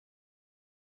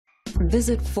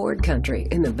Visit Ford Country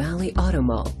in the Valley Auto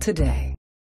Mall today.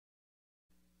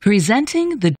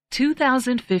 Presenting the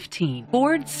 2015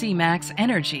 Ford C-Max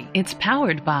Energi. It's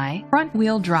powered by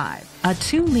front-wheel drive, a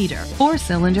 2-liter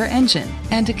 4-cylinder engine,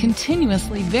 and a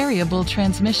continuously variable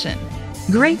transmission.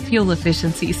 Great fuel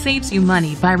efficiency saves you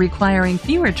money by requiring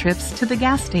fewer trips to the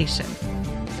gas station.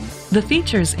 The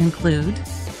features include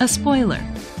a spoiler,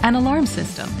 an alarm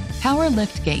system, power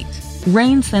liftgate,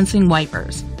 rain-sensing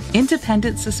wipers,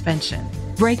 independent suspension,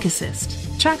 brake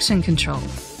assist, traction control,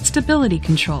 stability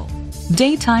control,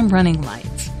 daytime running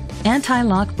lights,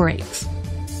 anti-lock brakes.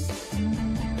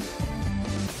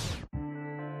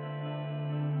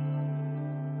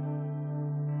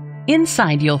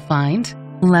 Inside you'll find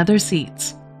leather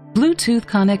seats, Bluetooth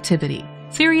connectivity,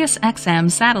 Sirius XM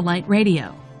satellite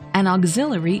radio, an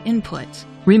auxiliary input,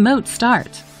 remote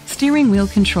start, steering wheel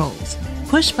controls,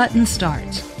 push-button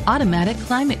start, automatic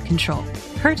climate control,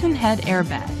 curtain head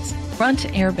airbags, front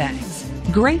airbags.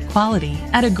 Great quality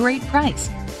at a great price.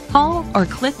 Call or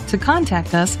click to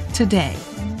contact us today.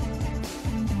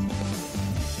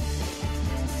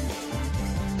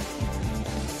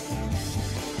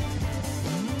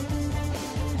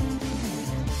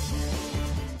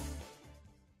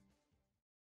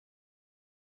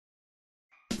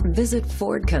 Visit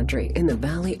Ford Country in the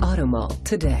Valley Auto Mall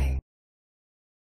today.